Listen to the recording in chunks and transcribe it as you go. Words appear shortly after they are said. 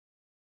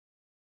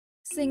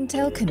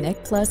Singtel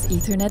Connect Plus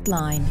Ethernet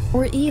Line,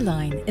 or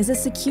E-Line, is a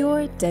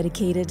secure,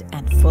 dedicated,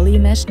 and fully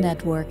meshed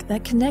network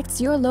that connects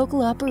your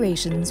local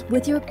operations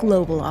with your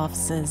global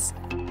offices.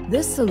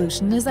 This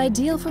solution is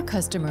ideal for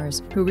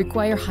customers who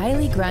require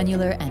highly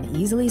granular and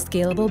easily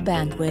scalable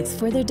bandwidth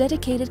for their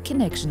dedicated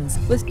connections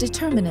with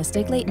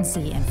deterministic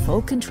latency and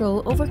full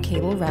control over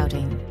cable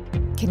routing.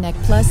 Connect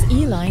Plus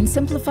E-Line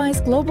simplifies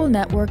global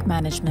network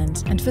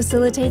management and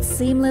facilitates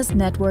seamless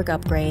network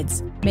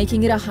upgrades,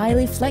 making it a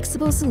highly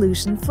flexible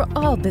solution for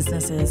all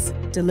businesses.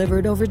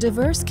 Delivered over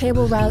diverse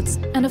cable routes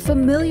and a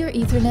familiar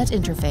Ethernet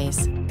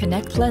interface,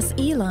 Connect Plus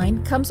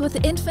E-Line comes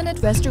with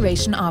infinite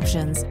restoration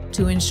options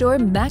to ensure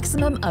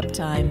maximum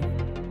uptime.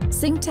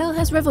 Singtel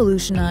has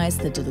revolutionized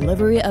the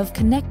delivery of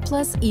Connect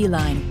Plus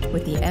E-Line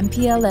with the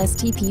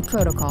MPLS-TP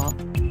protocol,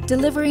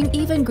 delivering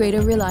even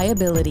greater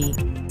reliability,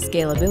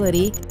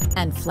 scalability,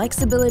 and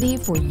flexibility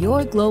for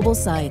your global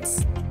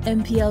sites.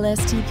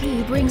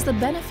 MPLS-TP brings the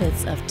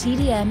benefits of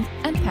TDM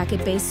and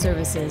packet-based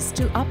services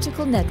to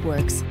optical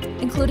networks,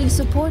 including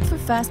support for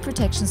fast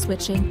protection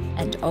switching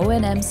and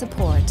O&M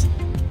support.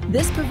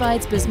 This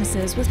provides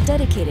businesses with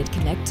dedicated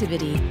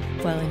connectivity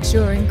while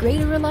ensuring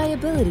greater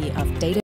reliability of data